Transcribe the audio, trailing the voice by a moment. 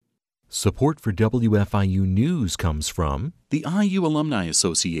Support for WFIU News comes from the IU Alumni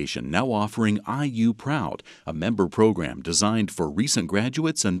Association, now offering IU Proud, a member program designed for recent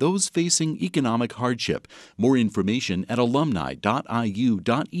graduates and those facing economic hardship. More information at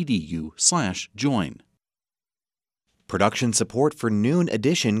alumni.iu.edu/join. Production support for Noon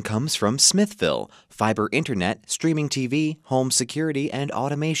Edition comes from Smithville, fiber internet, streaming TV, home security, and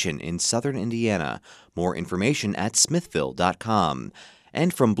automation in southern Indiana. More information at smithville.com.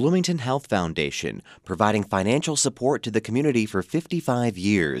 And from Bloomington Health Foundation, providing financial support to the community for 55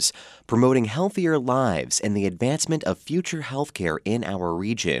 years, promoting healthier lives and the advancement of future healthcare in our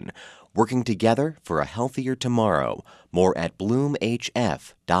region, working together for a healthier tomorrow. More at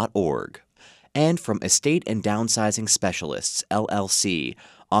bloomhf.org. And from Estate and Downsizing Specialists, LLC,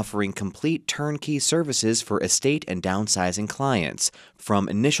 offering complete turnkey services for estate and downsizing clients, from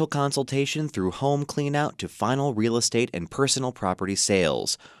initial consultation through home cleanout to final real estate and personal property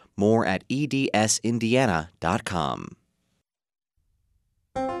sales. More at edsindiana.com.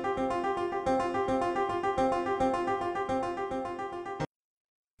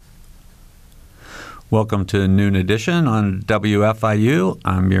 Welcome to Noon Edition on WFIU.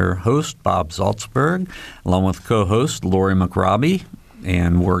 I'm your host, Bob Zaltzberg, along with co-host Lori McRobbie.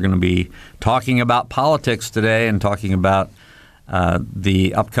 And we're going to be talking about politics today and talking about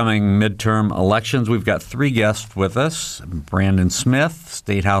the upcoming midterm elections. We've got three guests with us. Brandon Smith,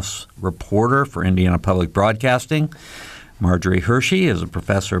 State House reporter for Indiana Public Broadcasting. Marjorie Hershey is a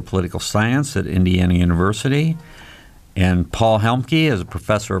professor of political science at Indiana University. And Paul Helmke is a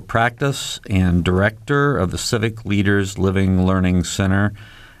professor of practice and director of the Civic Leaders Living Learning Center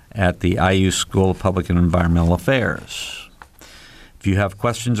at the IU School of Public and Environmental Affairs. If you have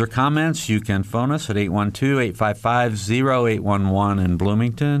questions or comments, you can phone us at 812-855-0811 in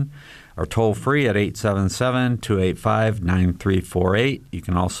Bloomington or toll free at 877-285-9348. You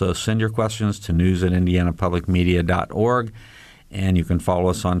can also send your questions to news@indianapublicmedia.org, and you can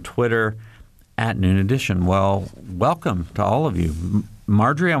follow us on Twitter at Noon Edition. Well, welcome to all of you.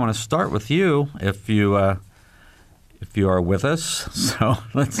 Marjorie, I want to start with you if you are with us. So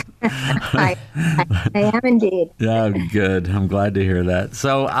let's. I am indeed. Yeah, good. I'm glad to hear that.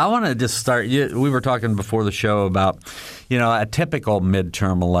 So I want to just start. We were talking before the show about, a typical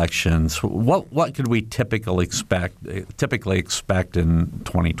midterm elections. What could we typically expect in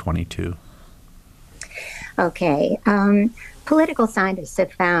 2022? Okay. Political scientists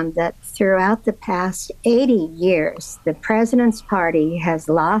have found that throughout the past 80 years, the president's party has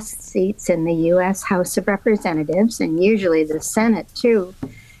lost seats in the U.S. House of Representatives, and usually the Senate, too,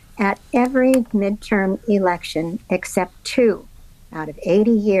 at every midterm election except two out of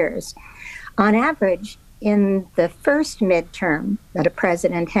 80 years. On average, in the first midterm that a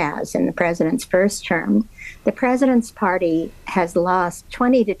president has, in the president's first term, the president's party has lost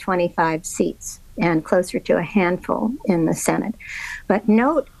 20 to 25 seats, and closer to a handful in the Senate. But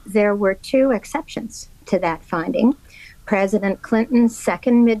note, there were two exceptions to that finding. President Clinton's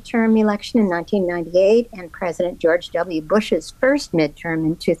second midterm election in 1998 and President George W. Bush's first midterm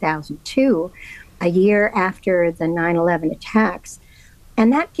in 2002, a year after the 9/11 attacks.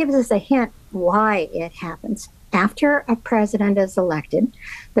 And that gives us a hint why it happens. After a president is elected,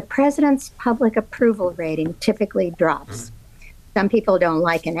 the president's public approval rating typically drops. Some people don't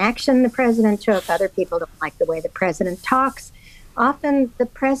like an action the president took. Other people don't like the way the president talks. Often the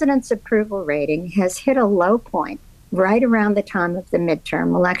president's approval rating has hit a low point right around the time of the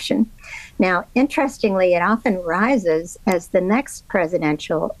midterm election. Now, interestingly, it often rises as the next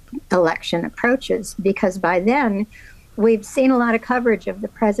presidential election approaches, because by then we've seen a lot of coverage of the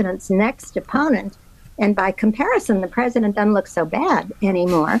president's next opponent. And by comparison, the president doesn't look so bad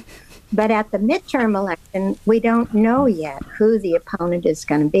anymore. But at the midterm election, we don't know yet who the opponent is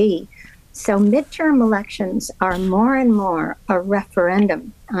going to be. So midterm elections are more and more a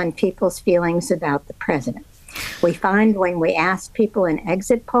referendum on people's feelings about the president. We find when we ask people in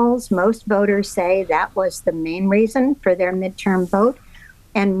exit polls, most voters say that was the main reason for their midterm vote.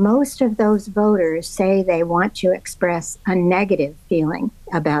 And most of those voters say they want to express a negative feeling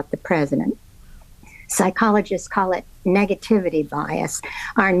about the president. Psychologists call it negativity bias.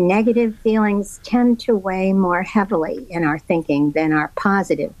 Our negative feelings tend to weigh more heavily in our thinking than our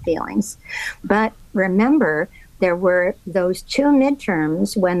positive feelings. But remember, there were those two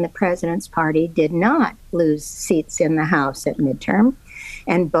midterms when the president's party did not lose seats in the House at midterm.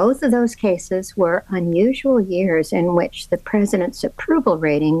 And both of those cases were unusual years in which the president's approval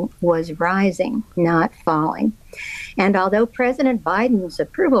rating was rising, not falling. And although President Biden's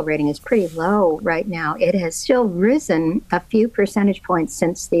approval rating is pretty low right now, it has still risen a few percentage points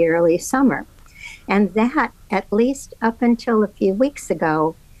since the early summer. And that, at least up until a few weeks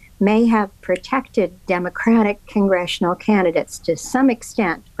ago, may have protected Democratic congressional candidates to some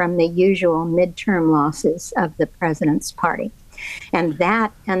extent from the usual midterm losses of the president's party. And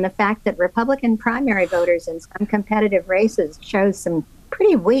the fact that Republican primary voters in some competitive races chose some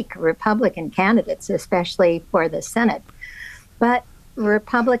pretty weak Republican candidates, especially for the Senate. But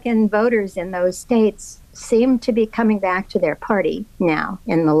Republican voters in those states seem to be coming back to their party now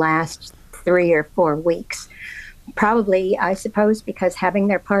in the last 3 or 4 weeks. Probably, I suppose, because having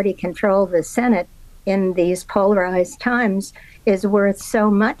their party control the Senate in these polarized times is worth so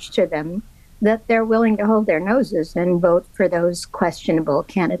much to them that they're willing to hold their noses and vote for those questionable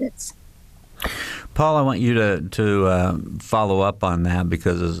candidates. Paul, I want you to follow up on that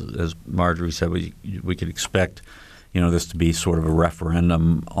because, as Marjorie said, we could expect this to be sort of a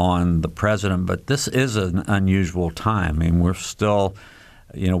referendum on the president, but this is an unusual time. I mean, we're still,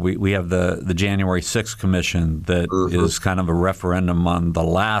 we have the January 6th commission that is kind of a referendum on the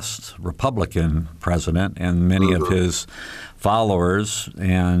last Republican president and many of his followers,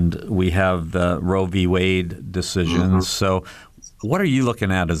 and we have the Roe v. Wade decisions. So what are you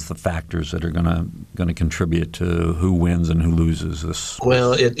looking at as the factors that are going to contribute to who wins and who loses this?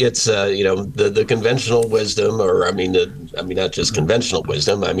 Well, it's the conventional wisdom, not just conventional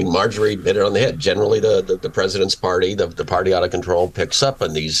wisdom. I mean, Marjorie hit it on the head. Generally, the president's party, the party out of control, picks up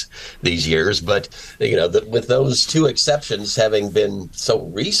in these years. But with those two exceptions having been so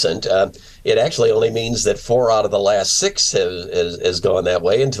recent, it actually only means that 4 out of the last 6 has gone that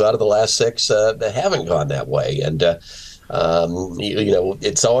way, and 2 out of the last 6 haven't gone that way. And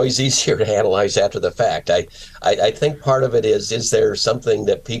it's always easier to analyze after the fact. I think part of it is there something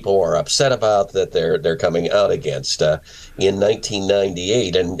that people are upset about that they're coming out against? In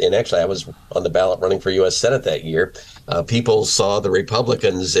 1998, and actually I was on the ballot running for U.S. Senate that year, people saw the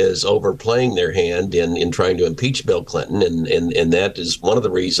Republicans as overplaying their hand in trying to impeach Bill Clinton, and that is one of the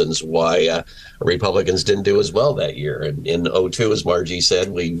reasons why Republicans didn't do as well that year. In 2002, as Margie said,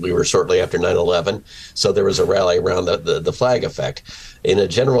 we were shortly after 9/11, so there was a rally around the flag effect. In a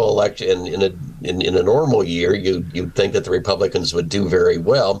general election, in a normal year, you'd think that the Republicans would do very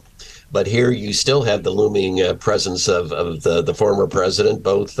well. But here you still have the looming presence of the former president,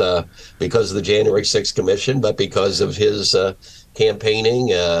 both because of the January 6th commission, but because of his campaigning,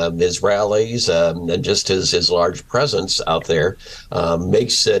 his rallies, and just his large presence out there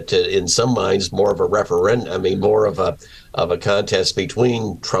makes it, in some minds, more of a referendum. More of a contest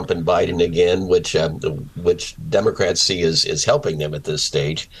between Trump and Biden again, which Democrats see is helping them at this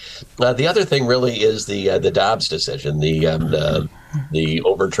stage. The other thing really is the Dobbs decision, the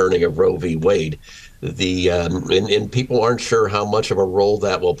overturning of Roe v. Wade. And people aren't sure how much of a role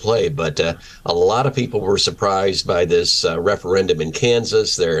that will play, but a lot of people were surprised by this referendum in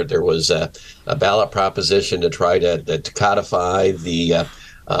Kansas. There was a ballot proposition to try to codify the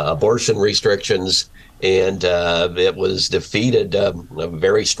abortion restrictions, and it was defeated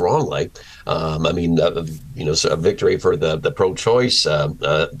very strongly. So a victory for the pro-choice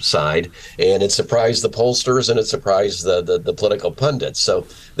side, and it surprised the pollsters and it surprised the political pundits. So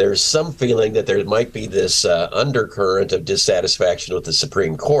there's some feeling that there might be this undercurrent of dissatisfaction with the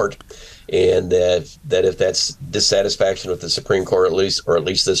Supreme Court, and that if that's dissatisfaction with the Supreme Court, at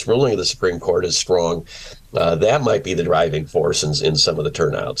least this ruling of the Supreme Court is strong, that might be the driving force in some of the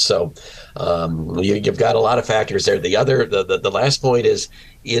turnout. So you've got a lot of factors there. The last point is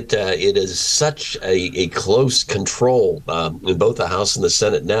it is such a close control in both the House and the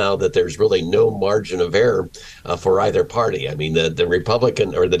Senate now that there's really no margin of error for either party. I mean, the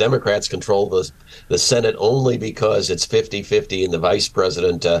Republican or the Democrats control the Senate only because it's 50-50 and the vice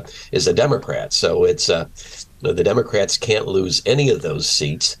president is a Democrat. So it's the Democrats can't lose any of those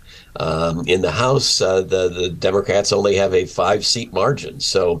seats. In the House, the Democrats only have a 5-seat margin.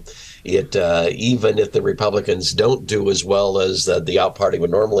 So even if the Republicans don't do as well as the out party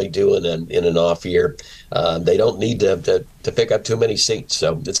would normally do in an off year, they don't need to pick up too many seats.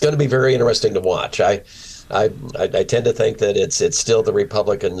 So it's going to be very interesting to watch. I tend to think that it's still the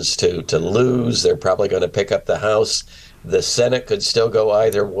Republicans to lose. They're probably going to pick up the House. The Senate could still go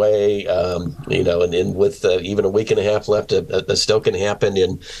either way, and with even a week and a half left, that still can happen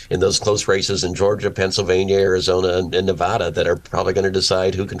in those close races in Georgia, Pennsylvania, Arizona, and Nevada that are probably going to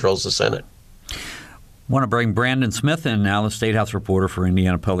decide who controls the Senate. I want to bring Brandon Smith in now, the State House reporter for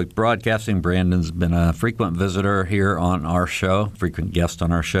Indiana Public Broadcasting. Brandon's been a frequent visitor here on our show, frequent guest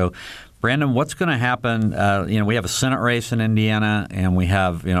on our show. Brandon, what's going to happen? We have a Senate race in Indiana, and we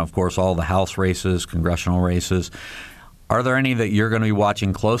have, of course, all the House races, congressional races. Are there any that you're going to be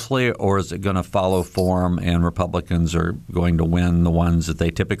watching closely, or is it going to follow form and Republicans are going to win the ones that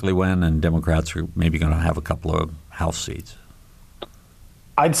they typically win and Democrats are maybe going to have a couple of House seats?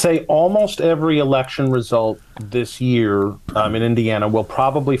 I'd say almost every election result this year in Indiana will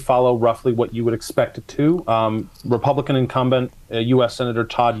probably follow roughly what you would expect it to. Republican incumbent U.S. Senator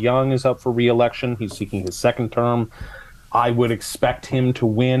Todd Young is up for re-election. He's seeking his second term. I would expect him to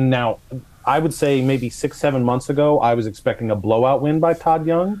win. Now, I would say maybe 6-7 months ago, I was expecting a blowout win by Todd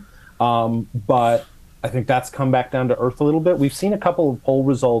Young. But I think that's come back down to earth a little bit. We've seen a couple of poll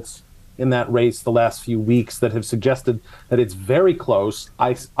results in that race the last few weeks that have suggested that it's very close.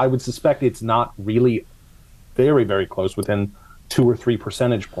 I would suspect it's not really very, very close, within 2 or 3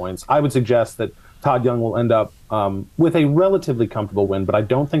 percentage points. I would suggest that Todd Young will end up with a relatively comfortable win, but I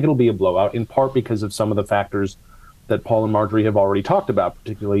don't think it'll be a blowout, in part because of some of the factors that Paul and Marjorie have already talked about,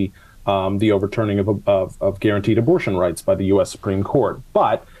 particularly the overturning of guaranteed abortion rights by the U.S. Supreme Court.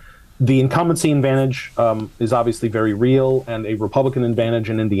 But the incumbency advantage is obviously very real, and a Republican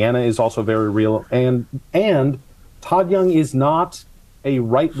advantage in Indiana is also very real. And Todd Young is not a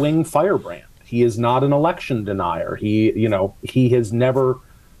right-wing firebrand. He is not an election denier. He has never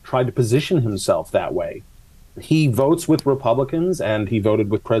tried to position himself that way. He votes with Republicans, and he voted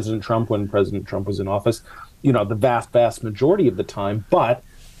with President Trump when President Trump was in office, the vast majority of the time. But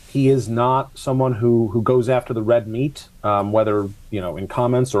he is not someone who goes after the red meat, whether in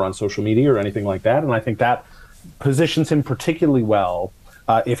comments or on social media or anything like that. And I think that positions him particularly well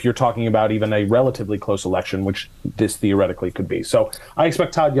if you're talking about even a relatively close election, which this theoretically could be. So I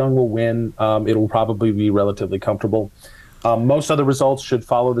expect Todd Young will win. It will probably be relatively comfortable. Most other results should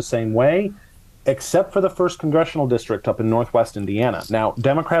follow the same way, except for the 1st congressional district up in northwest Indiana. Now,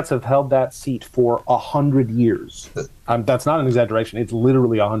 Democrats have held that seat for 100 years. That's not an exaggeration. It's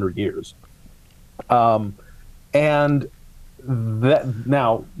literally 100 years. And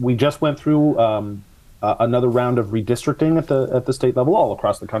now we just went through another round of redistricting at the state level all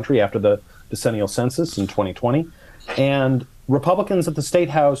across the country after the decennial census in 2020. And Republicans at the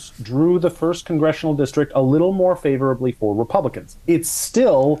State House drew the 1st congressional district a little more favorably for Republicans. It's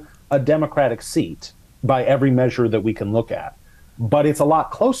still a Democratic seat by every measure that we can look at, but it's a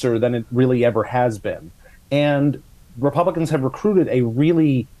lot closer than it really ever has been. And Republicans have recruited a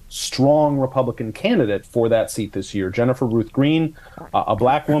really strong Republican candidate for that seat this year, Jennifer Ruth Green, a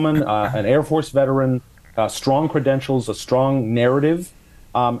black woman, an Air Force veteran, strong credentials, a strong narrative,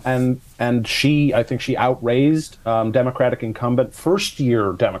 and I think she outraised Democratic incumbent,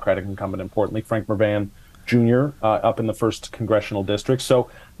 first-year Democratic incumbent, importantly, Frank Mervan Jr. Up in the 1st congressional district. So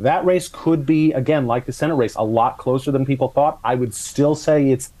that race could be, again, like the Senate race, a lot closer than people thought. I would still say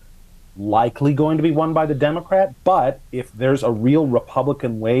it's likely going to be won by the Democrat, but if there's a real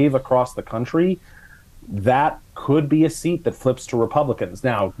Republican wave across the country, that could be a seat that flips to Republicans.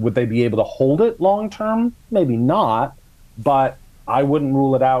 Now, would they be able to hold it long term? Maybe not, but I wouldn't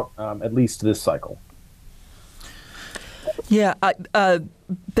rule it out, at least this cycle. Yeah,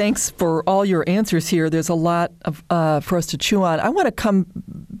 thanks for all your answers here. There's a lot for us to chew on. I want to come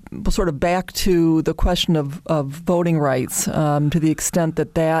sort of back to the question of voting rights, to the extent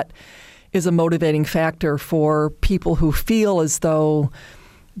that is a motivating factor for people who feel as though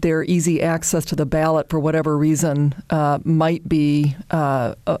their easy access to the ballot, for whatever reason, might be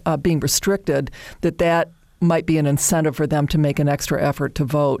being restricted, that might be an incentive for them to make an extra effort to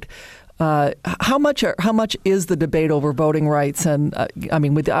vote. How much is the debate over voting rights? And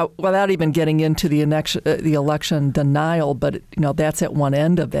without even getting into the election denial, but that's at one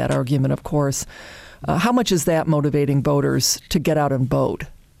end of that argument, of course. How much is that motivating voters to get out and vote?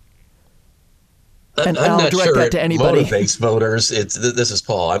 And I'm I'll not direct sure that to anybody. Motivates voters. This is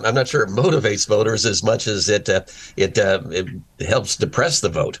Paul. I'm not sure it motivates voters as much as it helps depress the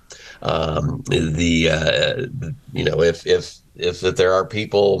vote. If there are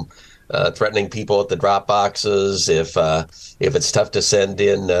people threatening people at the drop boxes, if it's tough to send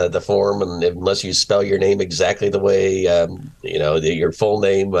in the form, and unless you spell your name exactly the way your full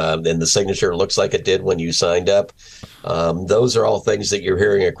name and the signature looks like it did when you signed up, those are all things that you're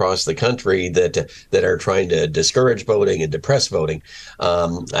hearing across the country that are trying to discourage voting and depress voting.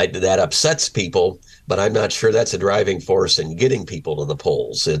 That upsets people, but I'm not sure that's a driving force in getting people to the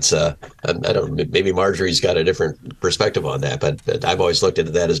polls. It's I don't. Maybe Marjorie's got a different perspective on that, but I've always looked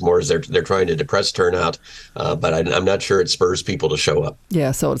at that as more as they're trying to depress turnout. But I'm not sure it spurs people to show up.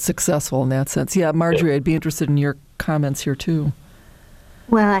 Yeah, so it's successful in that sense. Yeah, Marjorie, yeah. I'd be interested in your comments here too.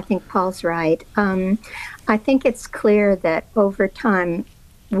 Well, I think Paul's right. I think it's clear that over time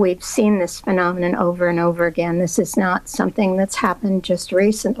we've seen this phenomenon over and over again. This is not something that's happened just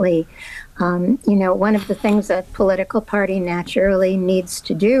recently. One of the things a political party naturally needs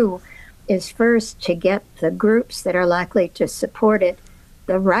to do is first to get the groups that are likely to support it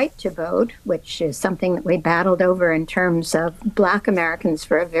the right to vote, which is something that we battled over in terms of Black Americans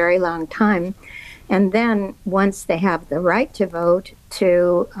for a very long time. And then once they have the right to vote,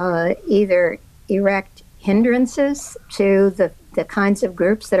 to either erect hindrances to the kinds of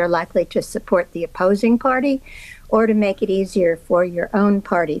groups that are likely to support the opposing party, or to make it easier for your own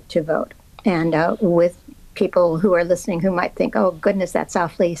party to vote. And with people who are listening who might think, oh, goodness, that's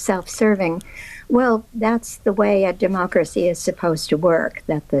awfully self-serving. Well, that's the way a democracy is supposed to work,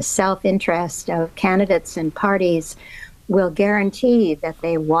 that the self-interest of candidates and parties will guarantee that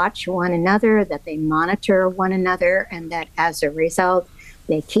they watch one another, that they monitor one another, and that as a result,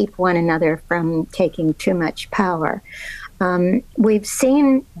 they keep one another from taking too much power. We've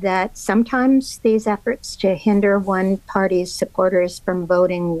seen that sometimes these efforts to hinder one party's supporters from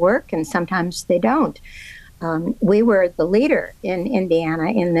voting work, and sometimes they don't. We were the leader in Indiana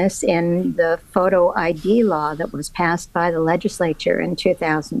in the photo ID law that was passed by the legislature in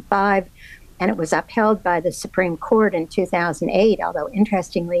 2005, and it was upheld by the Supreme Court in 2008, although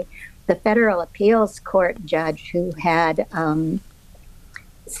interestingly, the federal appeals court judge who had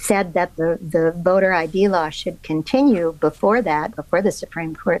said that the voter ID law should continue before the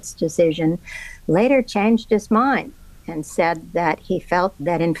Supreme Court's decision, later changed his mind and said that he felt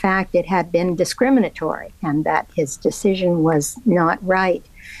that, in fact, it had been discriminatory and that his decision was not right.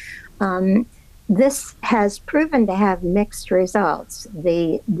 This has proven to have mixed results.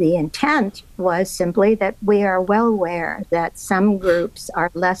 The intent was simply that we are well aware that some groups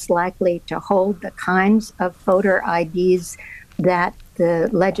are less likely to hold the kinds of voter IDs that the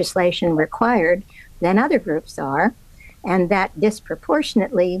legislation required than other groups are, and that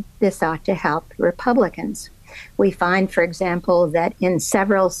disproportionately this ought to help Republicans. We find, for example, that in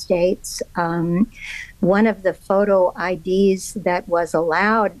several states, one of the photo IDs that was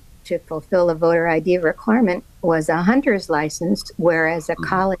allowed to fulfill a voter ID requirement was a hunter's license, whereas a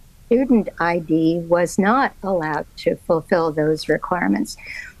college student ID was not allowed to fulfill those requirements.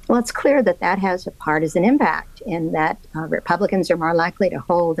 Well, it's clear that that has a partisan impact in that Republicans are more likely to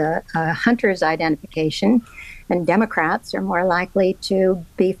hold a hunter's identification, and Democrats are more likely to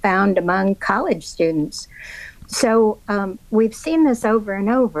be found among college students. So we've seen this over and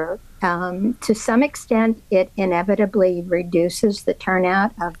over. To some extent, it inevitably reduces the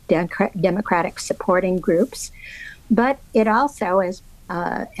turnout of Democratic supporting groups, but it also,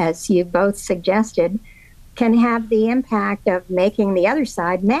 as you both suggested, can have the impact of making the other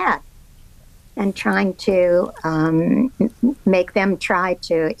side mad and trying to make them try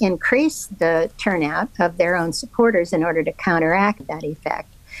to increase the turnout of their own supporters in order to counteract that effect.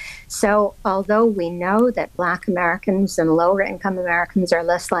 So although we know that Black Americans and lower income Americans are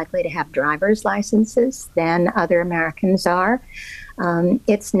less likely to have driver's licenses than other Americans are,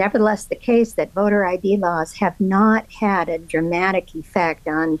 it's nevertheless the case that voter ID laws have not had a dramatic effect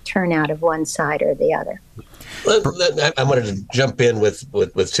on turnout of one side or the other. I wanted to jump in with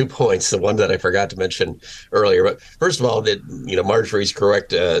 2 points. The one that I forgot to mention earlier, but first of all, that Marjorie's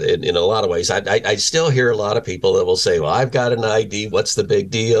correct in a lot of ways. I still hear a lot of people that will say, "Well, I've got an ID. What's the big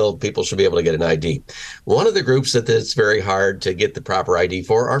deal? People should be able to get an ID." One of the groups that it's very hard to get the proper ID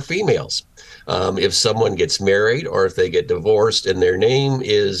for are females. If someone gets married or if they get divorced and their name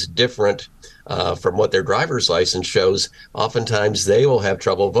is different from what their driver's license shows, oftentimes they will have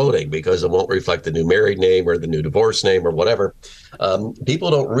trouble voting because it won't reflect the new married name or the new divorce name or whatever.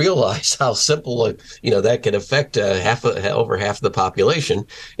 People don't realize how simple, that can affect over half of the population.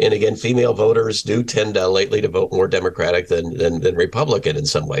 And again, female voters do tend lately to vote more Democratic than Republican in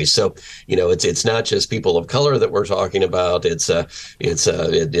some ways. So, it's not just people of color that we're talking about. It's half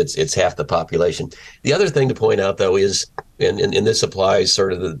the population. The other thing to point out, though, is, and this applies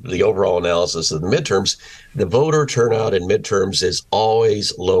sort of the overall analysis of the midterms, the voter turnout in midterms is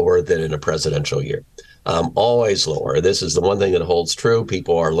always lower than in a presidential year. Always lower. This is the one thing that holds true.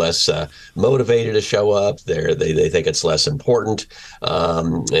 People are less motivated to show up. They think it's less important,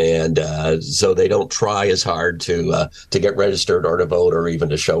 and so they don't try as hard to get registered or to vote or even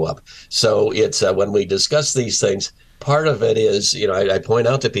to show up. So it's when we discuss these things, part of it is, I point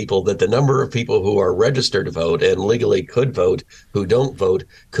out to people that the number of people who are registered to vote and legally could vote who don't vote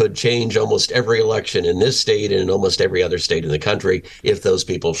could change almost every election in this state and in almost every other state in the country if those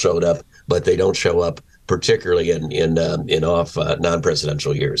people showed up, but they don't show up, particularly in off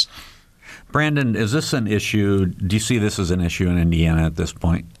non-presidential years. Brandon, is this an issue? Do you see this as an issue in Indiana at this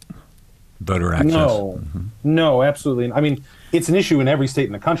point? Voter access? No, absolutely. I mean, it's an issue in every state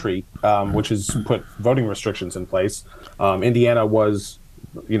in the country, which has put voting restrictions in place. Indiana was,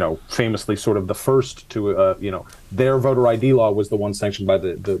 famously sort of the first to, their voter ID law was the one sanctioned by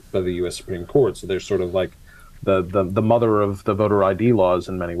the U.S. Supreme Court. So they're sort of like the mother of the voter ID laws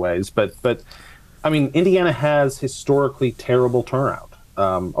in many ways. But I mean, Indiana has historically terrible turnout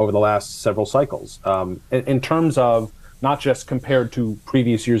over the last several cycles in terms of not just compared to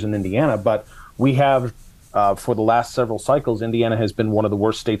previous years in Indiana, but we have for the last several cycles, Indiana has been one of the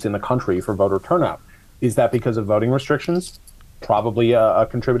worst states in the country for voter turnout. Is that because of voting restrictions? Probably a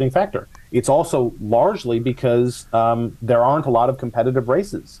contributing factor. It's also largely because there aren't a lot of competitive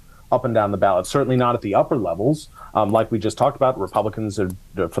races up and down the ballot, certainly not at the upper levels. Like we just talked about, Republicans for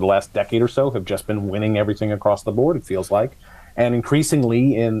the last decade or so have just been winning everything across the board, it feels like. And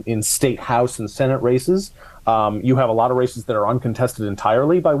increasingly in state House and Senate races, you have a lot of races that are uncontested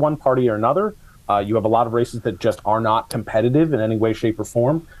entirely by one party or another. You have a lot of races that just are not competitive in any way, shape, or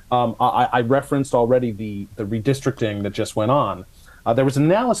form. I referenced already the redistricting that just went on. There was an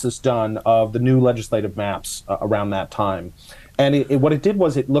analysis done of the new legislative maps around that time. And what it did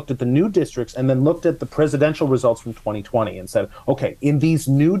was it looked at the new districts and then looked at the presidential results from 2020 and said, okay, in these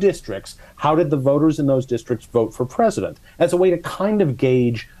new districts, how did the voters in those districts vote for president? As a way to kind of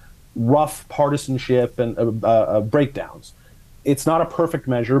gauge rough partisanship and breakdowns. It's not a perfect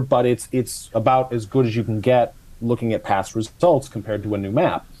measure, but it's about as good as you can get looking at past results compared to a new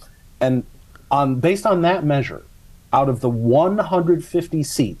map. And based on that measure, out of the 150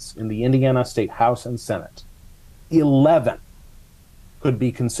 seats in the Indiana State House and Senate, 11 could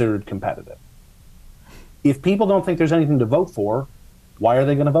be considered competitive. If people don't think there's anything to vote for, why are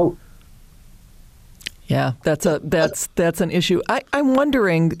they going to vote? Yeah, that's an issue. I'm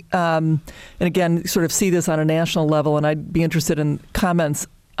wondering, and again, sort of see this on a national level, and I'd be interested in comments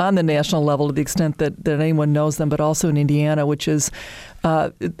on the national level to the extent that anyone knows them, but also in Indiana, which is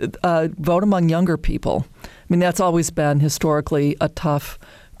vote among younger people. I mean, that's always been historically a tough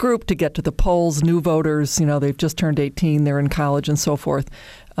group to get to the polls. New voters, they've just turned 18, they're in college and so forth.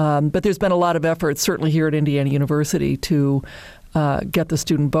 But there's been a lot of effort, certainly here at Indiana University, to get the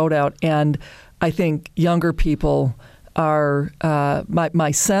student vote out. And I think younger people are,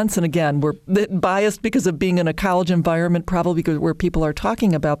 my sense, and again, we're biased because of being in a college environment, probably because where people are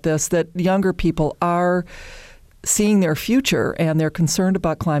talking about this, that younger people are seeing their future and they're concerned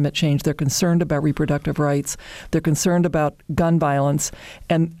about climate change. They're concerned about reproductive rights. They're concerned about gun violence.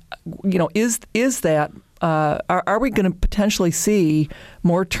 And, is that, are we going to potentially see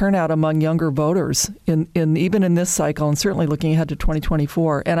more turnout among younger voters in even in this cycle and certainly looking ahead to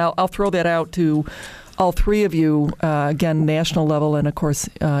 2024? And I'll throw that out to all three of you, again, national level and, of course,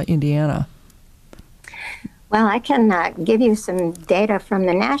 Indiana. Well, I can give you some data from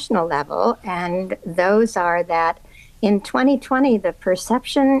the national level, and those are that in 2020, the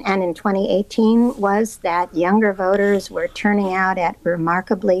perception, and in 2018, was that younger voters were turning out at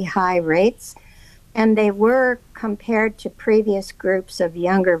remarkably high rates, and they were compared to previous groups of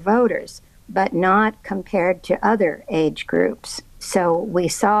younger voters, but not compared to other age groups. So we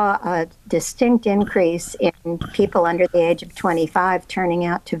saw a distinct increase in people under the age of 25 turning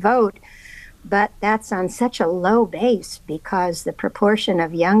out to vote. But that's on such a low base because the proportion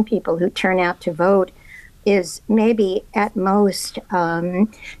of young people who turn out to vote is maybe at most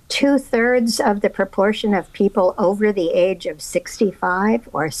 2/3 of the proportion of people over the age of 65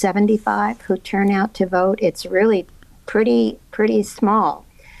 or 75 who turn out to vote. It's really pretty small.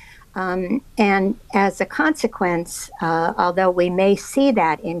 And as a consequence, although we may see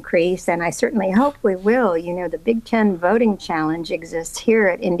that increase, and I certainly hope we will, the Big Ten voting challenge exists here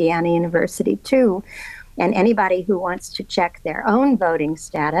at Indiana University too. And anybody who wants to check their own voting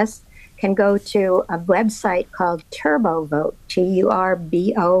status can go to a website called TurboVote,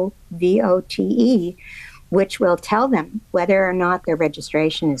 TurboVote, which will tell them whether or not their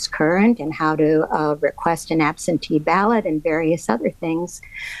registration is current and how to request an absentee ballot and various other things.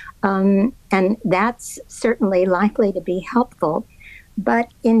 And that's certainly likely to be helpful. But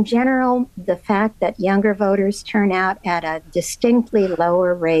in general, the fact that younger voters turn out at a distinctly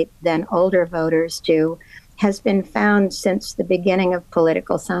lower rate than older voters do has been found since the beginning of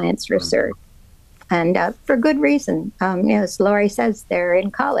political science research. And for good reason. As Lori says, they're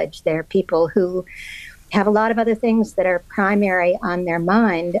in college. They're people who have a lot of other things that are primary on their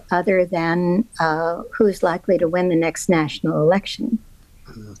mind other than who's likely to win the next national election.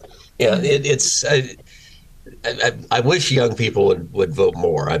 Yeah, I wish young people would vote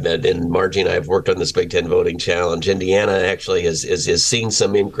more. I bet, and Margie and I have worked on this Big Ten voting challenge. Indiana actually has seen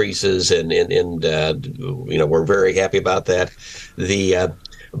some increases, and we're very happy about that.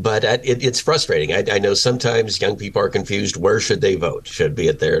 But it's frustrating. I know sometimes young people are confused. Where should they vote? Should it be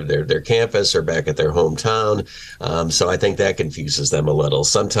at their campus or back at their hometown? So I think that confuses them a little.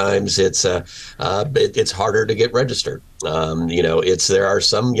 Sometimes it's harder to get registered. There are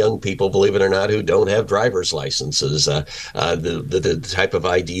some young people, believe it or not, who don't have driver's licenses. The type of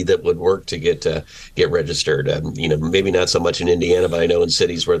ID that would work to get registered. Maybe not so much in Indiana, but I know in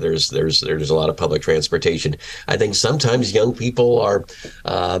cities where there's a lot of public transportation. I think sometimes young people are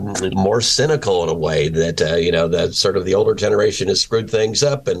more cynical in a way that that sort of the older generation has screwed things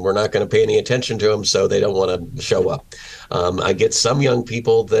up, and we're not going to pay any attention to them, so they don't want to show up. I get some young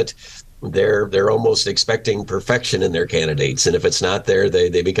people that they're almost expecting perfection in their candidates, and if it's not there,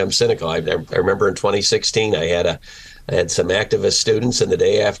 they become cynical. I remember in 2016, I had some activist students, and the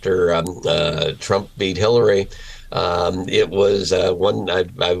day after Trump beat Hillary, it was I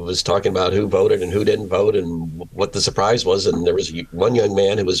was talking about who voted and who didn't vote and what the surprise was, and there was one young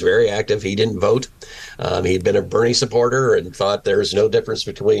man who was very active. He didn't vote. He'd been a Bernie supporter and thought there's no difference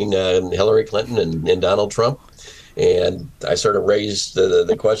between Hillary Clinton and Donald Trump. And I sort of raised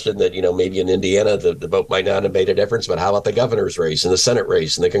the question that, maybe in Indiana, the vote might not have made a difference, but how about the governor's race and the Senate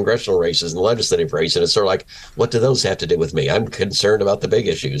race and the congressional races and the legislative race? And it's sort of like, what do those have to do with me? I'm concerned about the big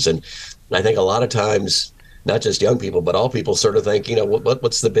issues. And I think a lot of times, not just young people, but all people sort of think,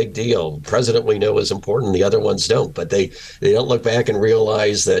 what's the big deal? President we know is important, the other ones don't. But they don't look back and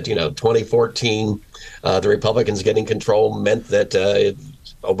realize that, 2014, the Republicans getting control meant that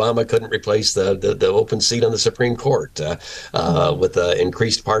Obama couldn't replace the open seat on the Supreme Court. With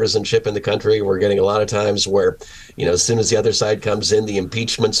increased partisanship in the country, we're getting a lot of times where, as soon as the other side comes in, the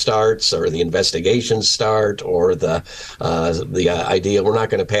impeachment starts or the investigations start, or the idea we're not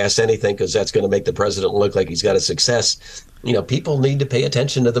going to pass anything because that's going to make the president look like he's got a success. People need to pay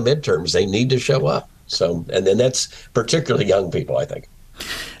attention to the midterms. They need to show up. So, and then that's particularly young people, I think.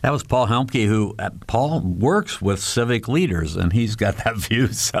 That was Paul Helmke, who Paul works with civic leaders, and he's got that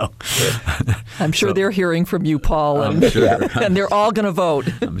view. So I'm sure they're hearing from you, Paul, and they're all going to vote.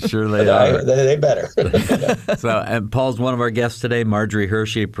 I'm sure they are. They better. And Paul's one of our guests today. Marjorie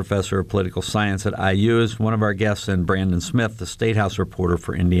Hershey, professor of political science at IU, is one of our guests, and Brandon Smith, the State House reporter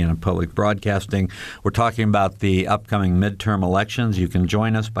for Indiana Public Broadcasting. We're talking about the upcoming midterm elections. You can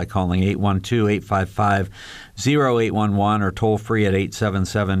join us by calling 812-855-0811 or toll free at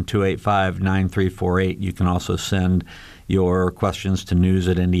 877-285-9348. You can also send your questions to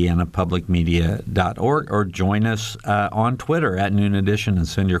news@indianapublicmedia.org or join us on Twitter at Noon Edition and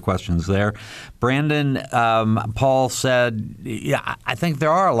send your questions there. Brandon, Paul said, yeah, I think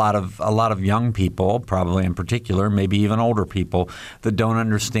there are a lot of young people, probably in particular, maybe even older people, that don't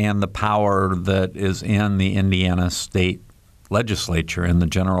understand the power that is in the Indiana state legislature and the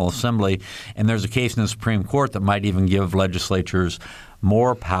General Assembly. And there's a case in the Supreme Court that might even give legislatures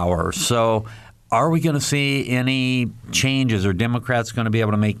more power. So are we going to see any changes? Are Democrats going to be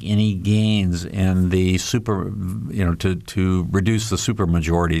able to make any gains in the to reduce the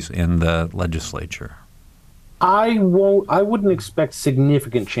supermajorities in the legislature? I wouldn't expect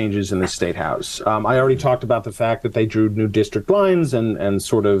significant changes in the state house. I already talked about the fact that they drew new district lines and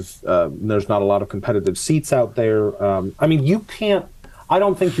sort of there's not a lot of competitive seats out there. I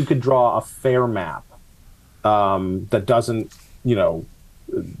don't think you could draw a fair map that doesn't,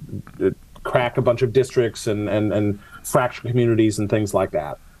 crack a bunch of districts and fracture communities and things like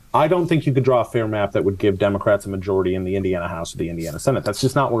that. I don't think you could draw a fair map that would give Democrats a majority in the Indiana House or the Indiana Senate. That's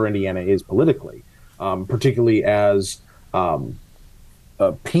just not where Indiana is politically. Particularly as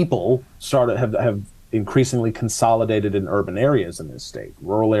people have increasingly consolidated in urban areas in this state.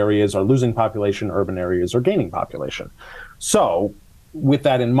 Rural areas are losing population, urban areas are gaining population. So, with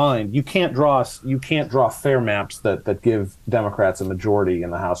that in mind, you can't draw fair maps that give Democrats a majority in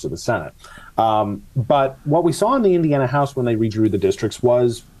the House or the Senate. But what we saw in the Indiana House when they redrew the districts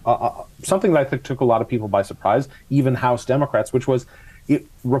was something that I think took a lot of people by surprise, even House Democrats, which was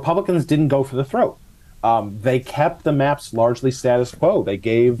Republicans didn't go for the throat. They kept the maps largely status quo. They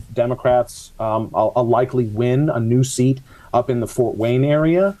gave Democrats a likely win, a new seat up in the Fort Wayne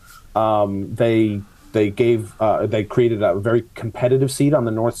area. They created a very competitive seat on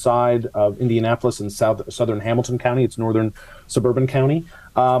the north side of Indianapolis in southern Hamilton County. It's northern suburban county.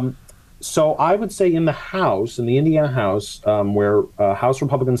 So I would say in the House, in the Indiana House, where House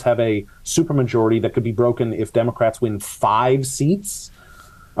Republicans have a supermajority that could be broken if Democrats win 5 seats,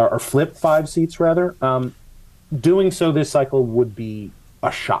 or flip 5 seats rather, doing so this cycle would be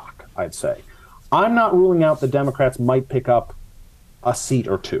a shock, I'd say. I'm not ruling out the Democrats might pick up a seat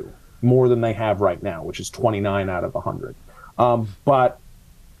or two, more than they have right now, which is 29 out of 100. But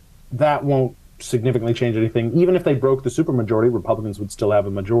that won't significantly change anything. Even if they broke the supermajority, Republicans would still have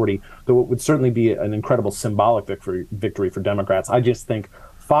a majority, though it would certainly be an incredible symbolic victory for Democrats. I just think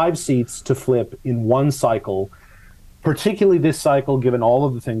 5 seats to flip in one cycle particularly this cycle, given all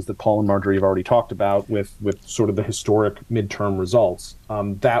of the things that Paul and Marjorie have already talked about with sort of the historic midterm results,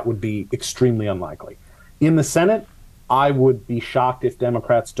 that would be extremely unlikely. In the Senate, I would be shocked if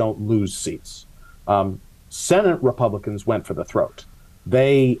Democrats don't lose seats. Senate Republicans went for the throat.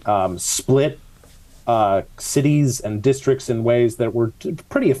 They split cities and districts in ways that were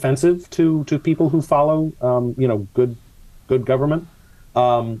pretty offensive to people who follow, good government.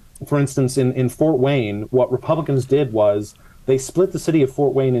 For instance, in Fort Wayne, what Republicans did was they split the city of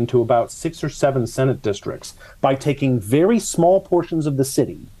Fort Wayne into about 6 or 7 Senate districts by taking very small portions of the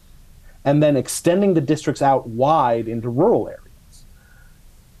city and then extending the districts out wide into rural areas.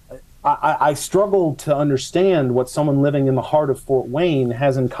 I struggle to understand what someone living in the heart of Fort Wayne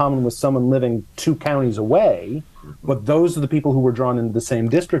has in common with someone living 2 counties away, but those are the people who were drawn into the same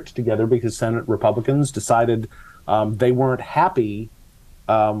district together because Senate Republicans decided they weren't happy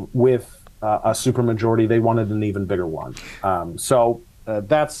with a supermajority. They wanted an even bigger one. So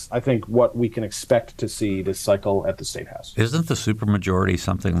that's, I think, what we can expect to see this cycle at the State House. Isn't the supermajority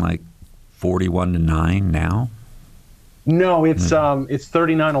something like 41-9 now? No, it's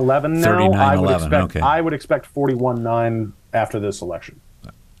 39-11 now. 39-11, I would expect 41-9 after this election.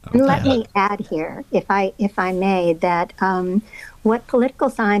 And let me add here, if I may, that what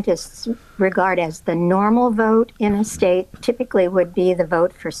political scientists regard as the normal vote in a state typically would be the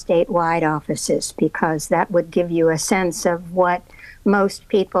vote for statewide offices, because that would give you a sense of what most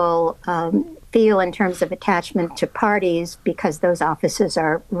people feel in terms of attachment to parties, because those offices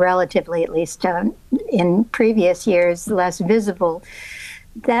are relatively, at least in previous years, less visible.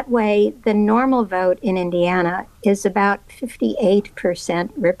 That way, the normal vote in Indiana is about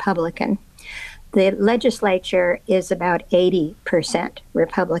 58% Republican. The legislature is about 80%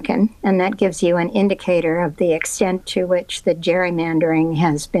 Republican, and that gives you an indicator of the extent to which the gerrymandering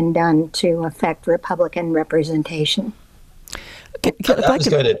has been done to affect Republican representation.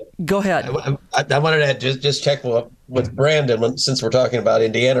 Go ahead. I wanted to just check with Brandon, since we're talking about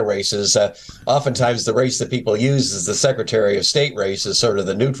Indiana races. Oftentimes the race that people use is the Secretary of State race, is sort of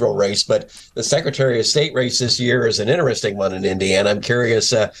the neutral race, but the Secretary of State race this year is an interesting one in Indiana. I'm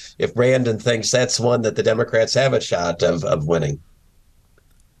curious if Brandon thinks that's one that the Democrats have a shot of winning.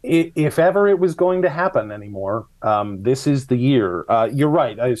 If ever it was going to happen anymore, this is the year. You're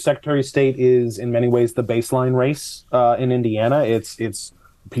right. Secretary of State is in many ways the baseline race in Indiana. It's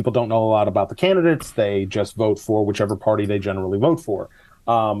people don't know a lot about the candidates. They just vote for whichever party they generally vote for.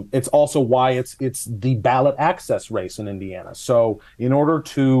 It's also why it's the ballot access race in Indiana. So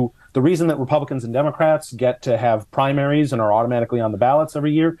the reason that Republicans and Democrats get to have primaries and are automatically on the ballots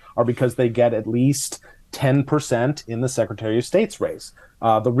every year are because they get at least 10% in the Secretary of State's race.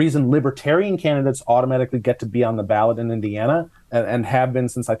 The reason libertarian candidates automatically get to be on the ballot in Indiana and have been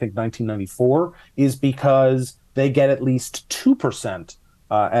since, I think, 1994 is because they get at least 2%,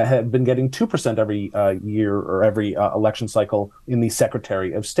 have been getting 2% every year or every election cycle in the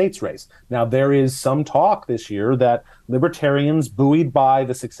Secretary of State's race. Now, there is some talk this year that libertarians, buoyed by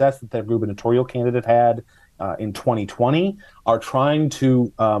the success that their gubernatorial candidate had in 2020, are trying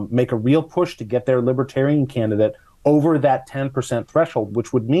to make a real push to get their libertarian candidate over that 10% threshold,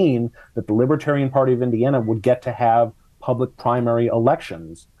 which would mean that the Libertarian Party of Indiana would get to have public primary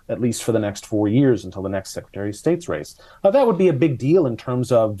elections, at least for the next 4 years until the next Secretary of State's race. That would be a big deal in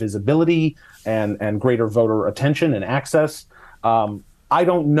terms of visibility and greater voter attention and access. I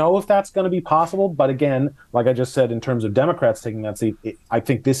don't know if that's going to be possible, but again, like I just said, in terms of Democrats taking that seat, I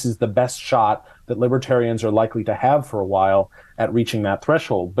think this is the best shot that libertarians are likely to have for a while at reaching that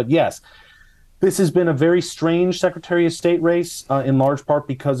threshold. But yes, this has been a very strange Secretary of State race, in large part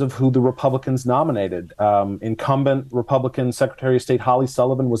because of who the Republicans nominated. Incumbent Republican Secretary of State Holly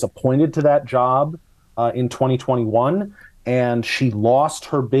Sullivan was appointed to that job in 2021, and she lost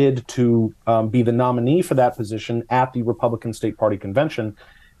her bid to be the nominee for that position at the Republican State Party convention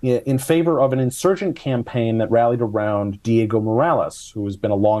in favor of an insurgent campaign that rallied around Diego Morales, who has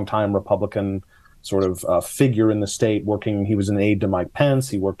been a longtime Republican sort of figure in the state working. He was an aide to Mike Pence.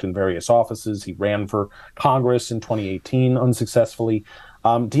 He worked in various offices. He ran for Congress in 2018 unsuccessfully.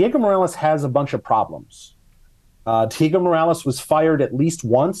 Diego Morales has a bunch of problems. Diego Morales was fired at least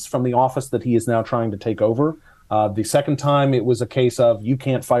once from the office that he is now trying to take over. The second time it was a case of, you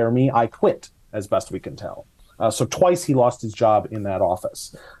can't fire me, I quit, as best we can tell. So twice he lost his job in that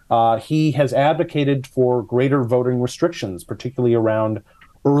office. He has advocated for greater voting restrictions, particularly around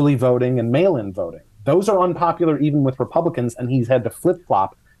early voting and mail-in voting. Those are unpopular even with Republicans, and he's had to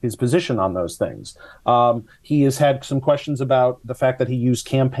flip-flop his position on those things. He has had some questions about the fact that he used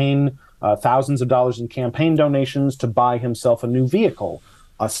thousands of dollars in campaign donations to buy himself a new vehicle.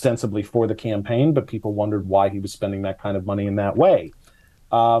 ostensibly for the campaign, but people wondered why he was spending that kind of money in that way.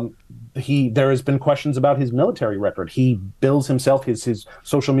 There has been questions about his military record. He bills himself, his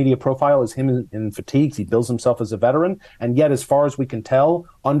social media profile is him in fatigues. He bills himself as a veteran, and yet, as far as we can tell,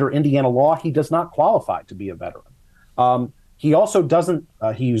 under Indiana law, he does not qualify to be a veteran. He also doesn't.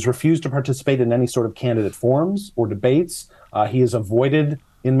 He's refused to participate in any sort of candidate forums or debates. He has avoided,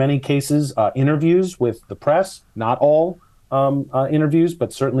 in many cases, interviews with the press. Not all interviews,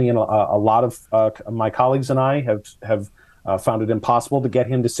 but certainly in a lot of my colleagues and I have found it impossible to get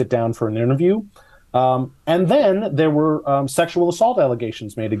him to sit down for an interview. And then there were sexual assault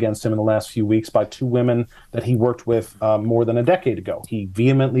allegations made against him in the last few weeks by two women that he worked with more than a decade ago. He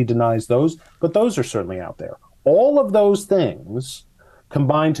vehemently denies those, but those are certainly out there. All of those things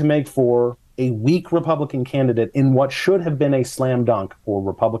combine to make for a weak Republican candidate in what should have been a slam dunk for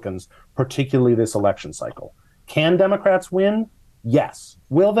Republicans, particularly this election cycle. Can Democrats win? Yes.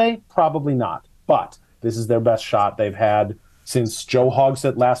 Will they? Probably not. But this is their best shot they've had since Joe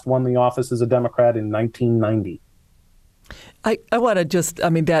Hogsett last won the office as a Democrat in 1990. I want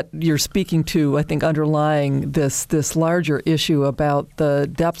to that you're speaking to, I think, underlying this larger issue about the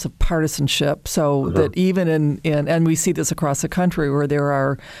depths of partisanship. So that even in and we see this across the country where there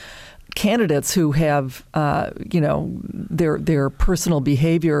are candidates who have, their personal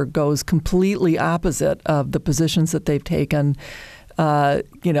behavior goes completely opposite of the positions that they've taken. I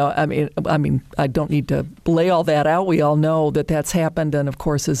don't need to lay all that out. We all know that that's happened, and of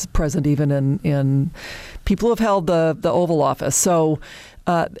course is present even in people who have held the Oval Office. So,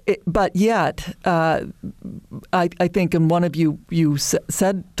 but yet, I think, and one of you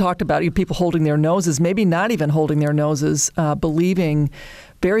talked about people holding their noses, maybe not even holding their noses, believing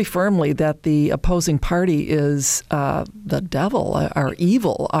very firmly that the opposing party is the devil, are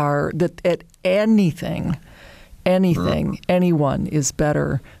evil, that anything, anyone is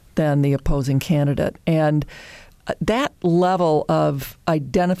better than the opposing candidate. And that level of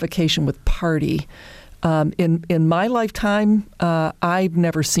identification with party, in my lifetime, I've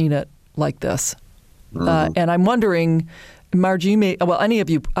never seen it like this. And I'm wondering, Margie, any of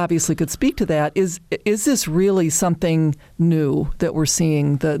you obviously could speak to that. Is this really something new that we're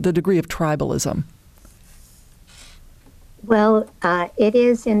seeing, the degree of tribalism? Well, it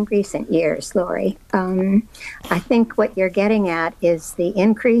is in recent years, Lori. I think what you're getting at is the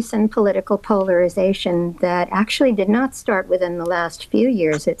increase in political polarization that actually did not start within the last few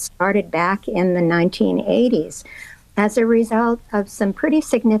years. It started back in the 1980s as a result of some pretty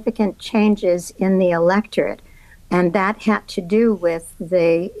significant changes in the electorate. And that had to do with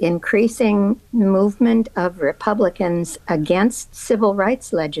the increasing movement of Republicans against civil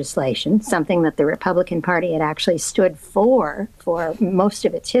rights legislation, something that the Republican Party had actually stood for most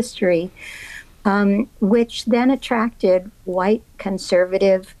of its history, which then attracted white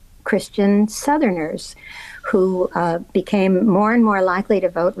conservative Christian Southerners who became more and more likely to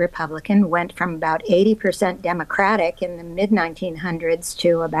vote Republican, went from about 80% Democratic in the mid-1900s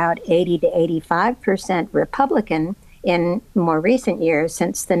to about 80 to 85% Republican in more recent years,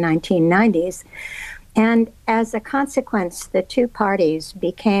 since the 1990s. And as a consequence, the two parties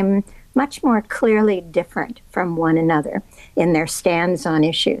became much more clearly different from one another in their stands on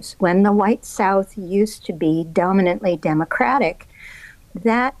issues. When the white South used to be dominantly Democratic,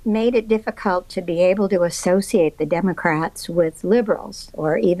 that made it difficult to be able to associate the Democrats with liberals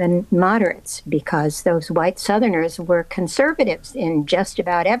or even moderates, because those white Southerners were conservatives in just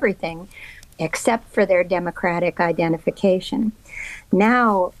about everything except for their Democratic identification.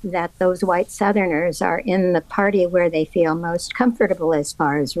 Now that those white Southerners are in the party where they feel most comfortable as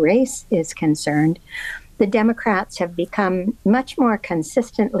far as race is concerned, the Democrats have become much more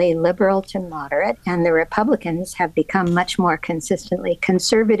consistently liberal to moderate, and the Republicans have become much more consistently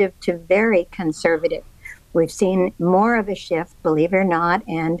conservative to very conservative. We've seen more of a shift, believe it or not,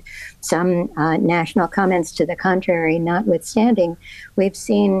 and some national comments to the contrary notwithstanding, we've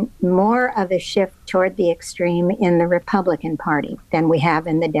seen more of a shift toward the extreme in the Republican Party than we have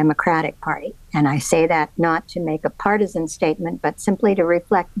in the Democratic Party. And I say that not to make a partisan statement, but simply to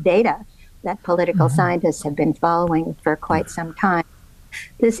reflect data that political scientists have been following for quite some time.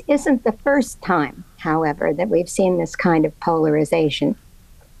 This isn't the first time, however, that we've seen this kind of polarization.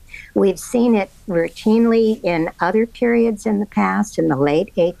 We've seen it routinely in other periods in the past, in the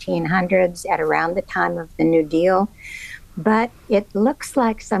late 1800s, at around the time of the New Deal. But it looks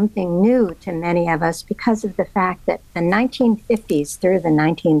like something new to many of us because of the fact that the 1950s through the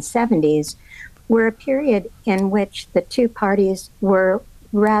 1970s were a period in which the two parties were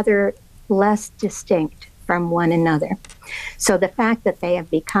rather less distinct from one another. So the fact that they have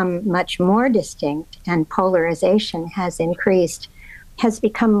become much more distinct and polarization has increased has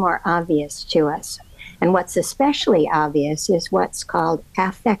become more obvious to us. And what's especially obvious is what's called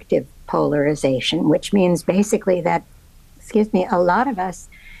affective polarization, which means basically that, a lot of us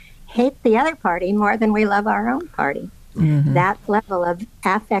hate the other party more than we love our own party. Mm-hmm. That level of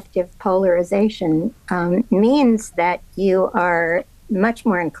affective polarization means that you are much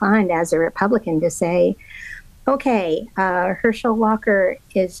more inclined as a Republican to say, okay, Herschel Walker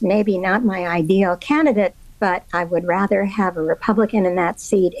is maybe not my ideal candidate, but I would rather have a Republican in that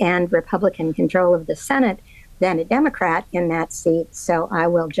seat and Republican control of the Senate than a Democrat in that seat. So I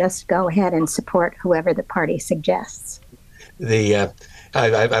will just go ahead and support whoever the party suggests.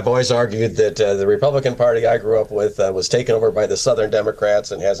 I've always argued that the Republican Party I grew up with was taken over by the Southern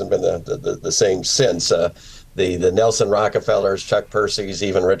Democrats and hasn't been the same since. The Nelson Rockefellers, Chuck Percy's,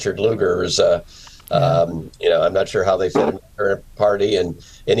 even Richard Lugar's. I'm not sure how they fit in the current party, and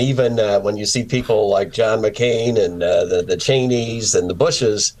even when you see people like John McCain and the Cheneys and the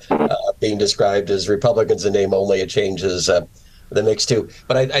Bushes being described as Republicans in name only, it changes the mix too.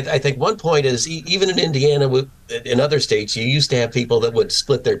 But I think one point is even in Indiana, in other states, you used to have people that would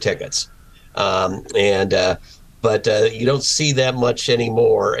split their tickets, but you don't see that much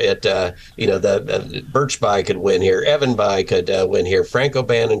anymore. The Birchby could win here, Evanby could win here, Frank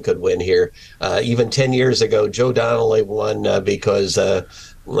O'Bannon could win here. Even 10 years ago, Joe Donnelly won because the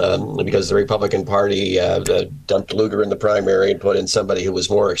Republican Party dumped Lugar in the primary and put in somebody who was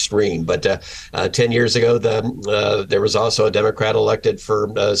more extreme. But 10 years ago, there was also a Democrat elected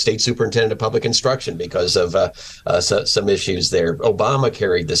for state superintendent of public instruction because of some issues there. Obama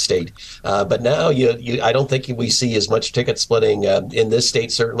carried the state. But now I don't think we see as much ticket splitting in this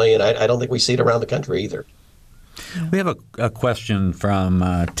state, certainly, and I don't think we see it around the country either. We have a question from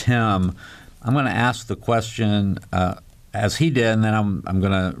Tim. I'm going to ask the question as he did, and then I'm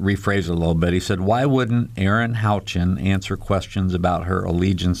going to rephrase it a little bit. He said, why wouldn't Erin Houchin answer questions about her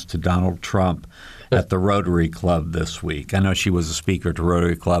allegiance to Donald Trump at the Rotary Club this week? I know she was a speaker to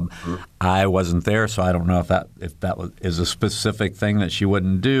Rotary Club. Mm-hmm. I wasn't there, so I don't know if that is a specific thing that she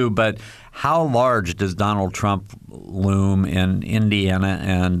wouldn't do. But how large does Donald Trump loom in Indiana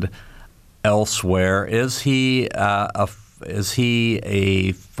and elsewhere? Is he a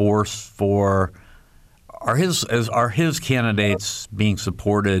force for? Are his candidates being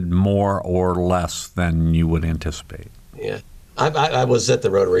supported more or less than you would anticipate? Yeah, I was at the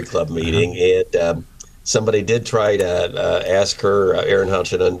Rotary Club meeting, and somebody did try to ask her, Erin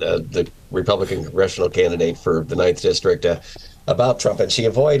Houchin, the Republican congressional candidate for the 9th District, about Trump, and she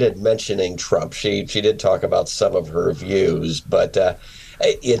avoided mentioning Trump. She did talk about some of her views, but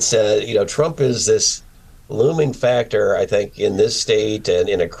it's Trump is this looming factor, I think, in this state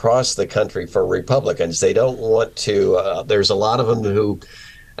and across the country for Republicans. They don't want to, there's a lot of them who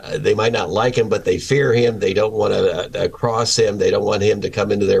they might not like him, but they fear him. They don't want to cross him. They don't want him to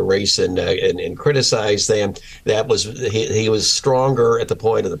come into their race and criticize them. He was stronger at the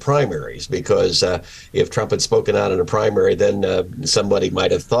point of the primaries because if Trump had spoken out in a primary, then somebody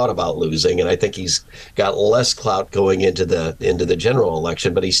might have thought about losing. And I think he's got less clout going into the general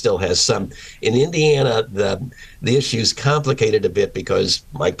election, but he still has some. In Indiana, the issue's complicated a bit because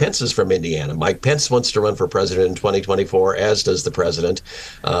Mike Pence is from Indiana. Mike Pence wants to run for president in 2024, as does the president.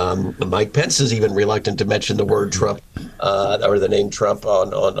 Mike Pence is even reluctant to mention the word Trump or the name Trump on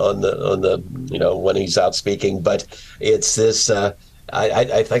the when he's out speaking. But it's this.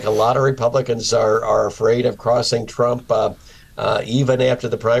 I think a lot of Republicans are afraid of crossing Trump. Even after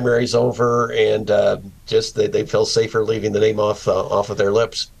the primary's over, and they feel safer leaving the name off of their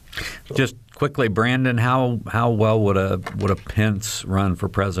lips. Just quickly, Brandon, how well would a Pence run for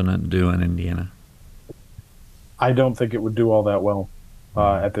president do in Indiana? I don't think it would do all that well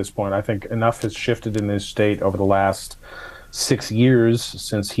at this point. I think enough has shifted in this state over the last 6 years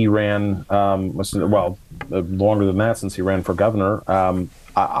since he ran. Longer than that since he ran for governor.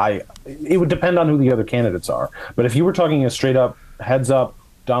 It would depend on who the other candidates are. But if you were talking a straight up heads up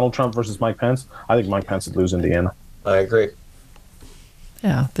Donald Trump versus Mike Pence, I think Mike Pence would lose Indiana. I agree.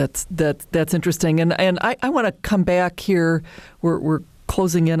 Yeah, that's interesting, and I want to come back here. We're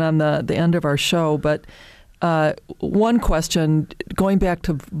closing in on the end of our show, but one question, going back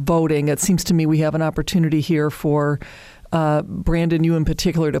to voting, it seems to me we have an opportunity here for Brandon, you in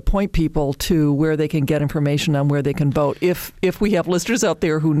particular, to point people to where they can get information on where they can vote. If we have listeners out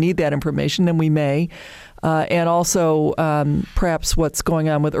there who need that information, then we may, and also perhaps what's going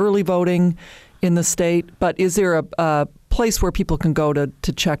on with early voting in the state. But is there a place where people can go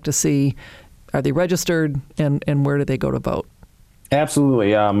to check to see are they registered and where do they go to vote?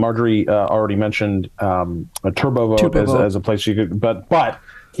 Absolutely. Marjorie already mentioned a Turbo Vote as a place you could. But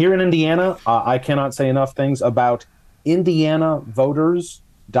here in Indiana, I cannot say enough things about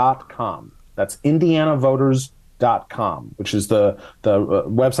indianavoters.com. That's indianavoters.com, which is the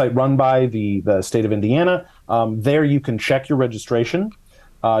website run by the state of Indiana. There you can check your registration.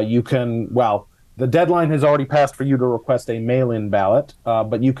 The deadline has already passed for you to request a mail-in ballot,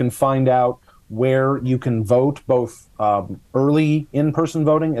 but you can find out where you can vote, both early in-person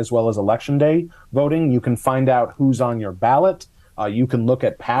voting as well as election day voting. You can find out who's on your ballot. You can look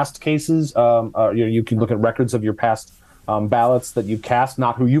at past cases. You can look at records of your past ballots that you cast,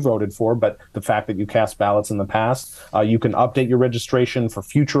 not who you voted for, but the fact that you cast ballots in the past. You can update your registration for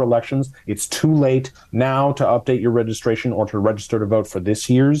future elections. It's too late now to update your registration or to register to vote for this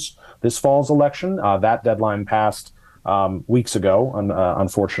fall's election. That deadline passed weeks ago,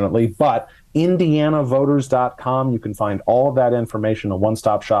 unfortunately. But indianavoters.com, you can find all of that information, a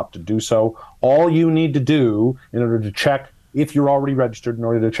one-stop shop to do so. All you need to do in order to check if you're already registered, in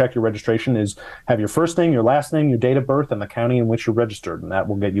order to check your registration, is have your first name, your last name, your date of birth, and the county in which you're registered. And that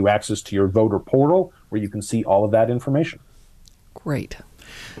will get you access to your voter portal where you can see all of that information. Great.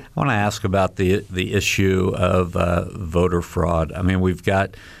 I want to ask about the issue of voter fraud. I mean, we've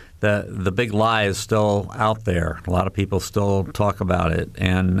got the big lie is still out there. A lot of people still talk about it.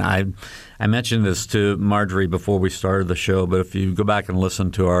 And I mentioned this to Marjorie before we started the show, but if you go back and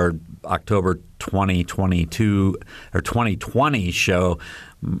listen to our October 2022 or 2020 show,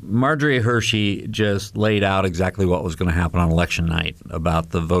 Marjorie Hershey just laid out exactly what was going to happen on election night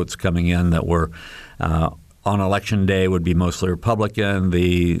about the votes coming in that were on election day would be mostly Republican.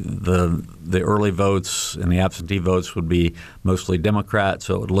 The early votes and the absentee votes would be mostly Democrat,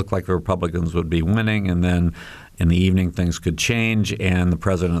 so it would look like the Republicans would be winning. And then in the evening, things could change, and the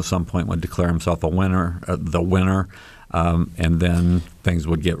president at some point would declare himself the winner, and then things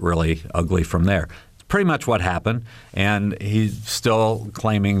would get really ugly from there. It's pretty much what happened, and he's still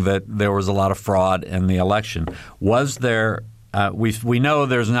claiming that there was a lot of fraud in the election. Was there? We know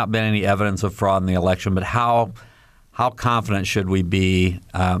there's not been any evidence of fraud in the election, but how confident should we be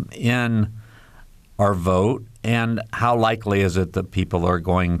in our vote, and how likely is it that people are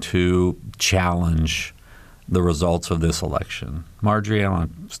going to challenge the results of this election? Marjorie, I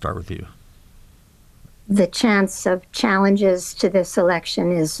want to start with you. The chance of challenges to this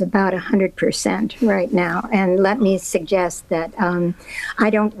election is about 100% right now. And let me suggest that I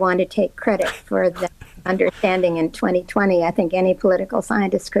don't want to take credit for the understanding in 2020. I think any political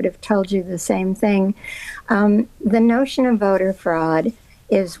scientist could have told you the same thing. The notion of voter fraud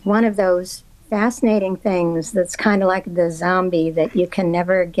is one of those fascinating things that's kind of like the zombie that you can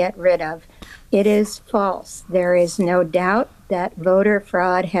never get rid of. It is false. There is no doubt that voter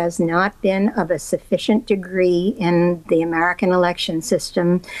fraud has not been of a sufficient degree in the American election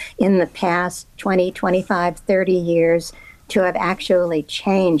system in the past 20, 25, 30 years to have actually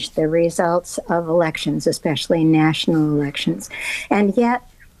changed the results of elections, especially national elections. And yet,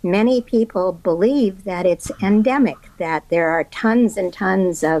 many people believe that it's endemic, that there are tons and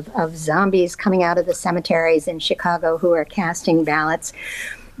tons of zombies coming out of the cemeteries in Chicago who are casting ballots.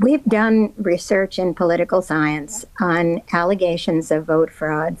 We've done research in political science on allegations of vote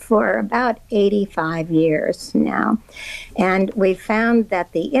fraud for about 85 years now. And we've found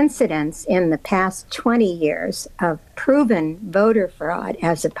that the incidence in the past 20 years of proven voter fraud,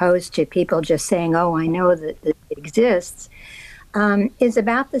 as opposed to people just saying, oh, I know that it exists, is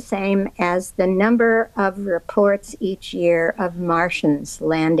about the same as the number of reports each year of Martians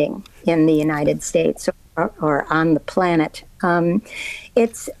landing in the United States or on the planet.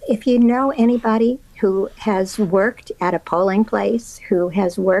 If you know anybody who has worked at a polling place, who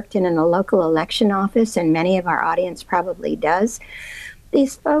has worked in a local election office, and many of our audience probably does,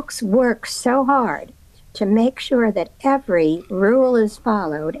 these folks work so hard to make sure that every rule is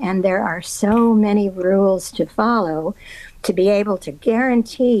followed, and there are so many rules to follow, to be able to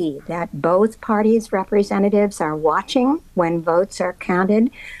guarantee that both parties' representatives are watching when votes are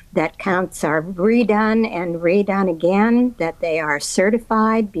counted, that counts are redone and redone again, that they are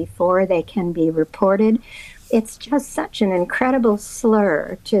certified before they can be reported. It's just such an incredible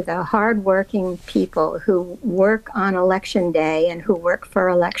slur to the hardworking people who work on election day and who work for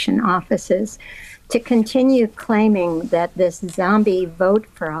election offices to continue claiming that this zombie vote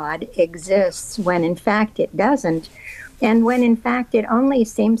fraud exists when in fact it doesn't, and when in fact it only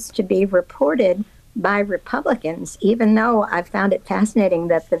seems to be reported by Republicans, even though I've found it fascinating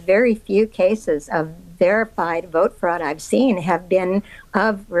that the very few cases of verified vote fraud I've seen have been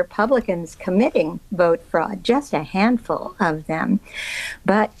of Republicans committing vote fraud, just a handful of them.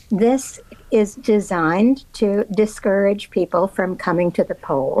 But this is designed to discourage people from coming to the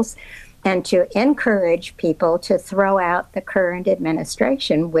polls. and to encourage people to throw out the current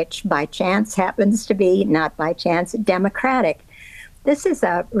administration, which by chance happens to be, not by chance, Democratic. This is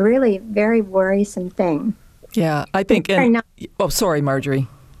a really very worrisome thing. Yeah, I think. Sorry, Marjorie.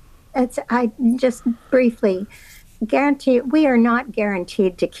 I just briefly guarantee we are not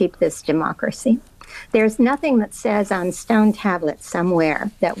guaranteed to keep this democracy. There's nothing that says on stone tablets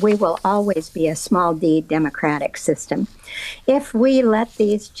somewhere that we will always be a small d democratic system. If we let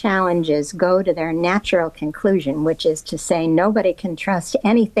these challenges go to their natural conclusion, which is to say nobody can trust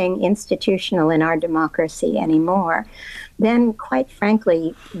anything institutional in our democracy anymore, then quite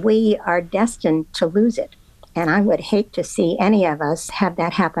frankly, we are destined to lose it. And I would hate to see any of us have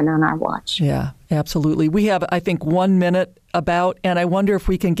that happen on our watch. Yeah, absolutely. We have, I think, 1 minute and I wonder if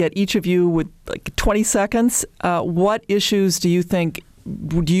we can get each of you with like 20 seconds. What issues do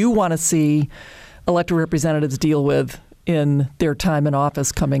you want to see elected representatives deal with in their time in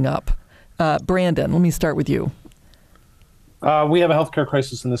office coming up? Brandon, let me start with you. We have a healthcare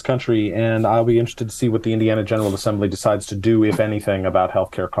crisis in this country, and I'll be interested to see what the Indiana General Assembly decides to do, if anything, about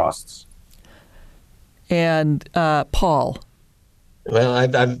healthcare costs. And Paul. Well,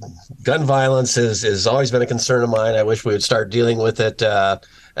 gun violence has always been a concern of mine. I wish we would start dealing with it.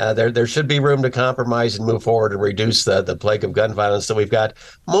 There should be room to compromise and move forward and reduce the plague of gun violence that we've got.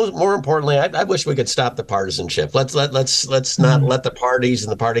 More importantly, I wish we could stop the partisanship. Let's not let the parties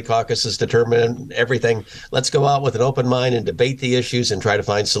and the party caucuses determine everything. Let's go out with an open mind and debate the issues and try to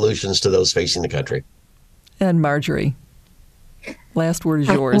find solutions to those facing the country. And Marjorie, last word is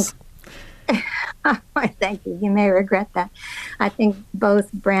yours. Thank you. You may regret that. I think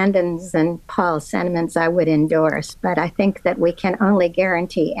both Brandon's and Paul's sentiments I would endorse, but I think that we can only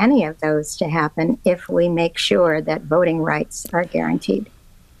guarantee any of those to happen if we make sure that voting rights are guaranteed.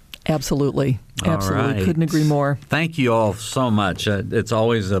 Absolutely. Absolutely. Right. Couldn't agree more. Thank you all so much. It's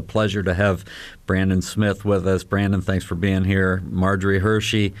always a pleasure to have Brandon Smith with us. Brandon, thanks for being here. Marjorie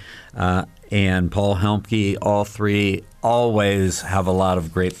Hershey and Paul Helmke, all three always have a lot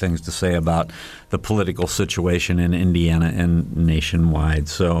of great things to say about the political situation in Indiana and nationwide.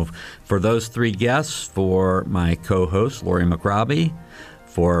 So for those three guests, for my co-host, Lori McRobbie,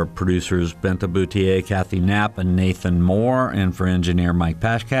 for producers Benta Boutier, Kathy Knapp, and Nathan Moore, and for engineer Mike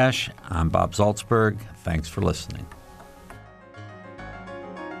Pashkash, I'm Bob Zaltsberg. Thanks for listening.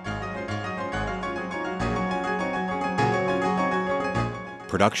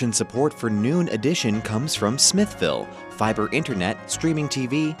 Production support for Noon Edition comes from Smithville, fiber internet, streaming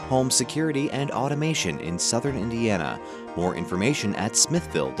TV, home security, and automation in southern Indiana. More information at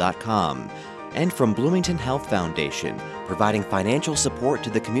smithville.com. And from Bloomington Health Foundation, providing financial support to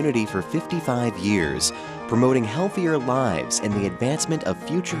the community for 55 years, promoting healthier lives and the advancement of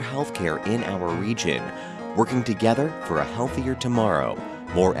future healthcare in our region, working together for a healthier tomorrow.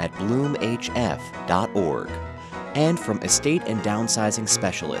 More at bloomhf.org. And from Estate and Downsizing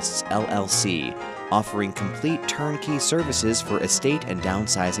Specialists, LLC, offering complete turnkey services for estate and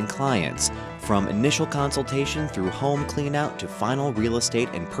downsizing clients, from initial consultation through home cleanout to final real estate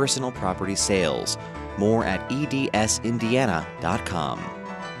and personal property sales. More at edsindiana.com.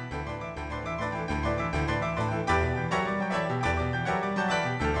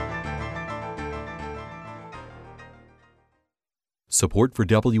 Support for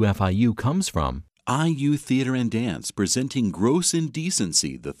WFIU comes from IU Theater and Dance, presenting Gross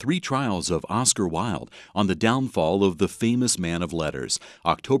Indecency, the 3 trials of Oscar Wilde on the downfall of the famous man of letters,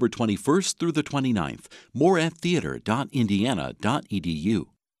 October 21st through the 29th. More at theater.indiana.edu.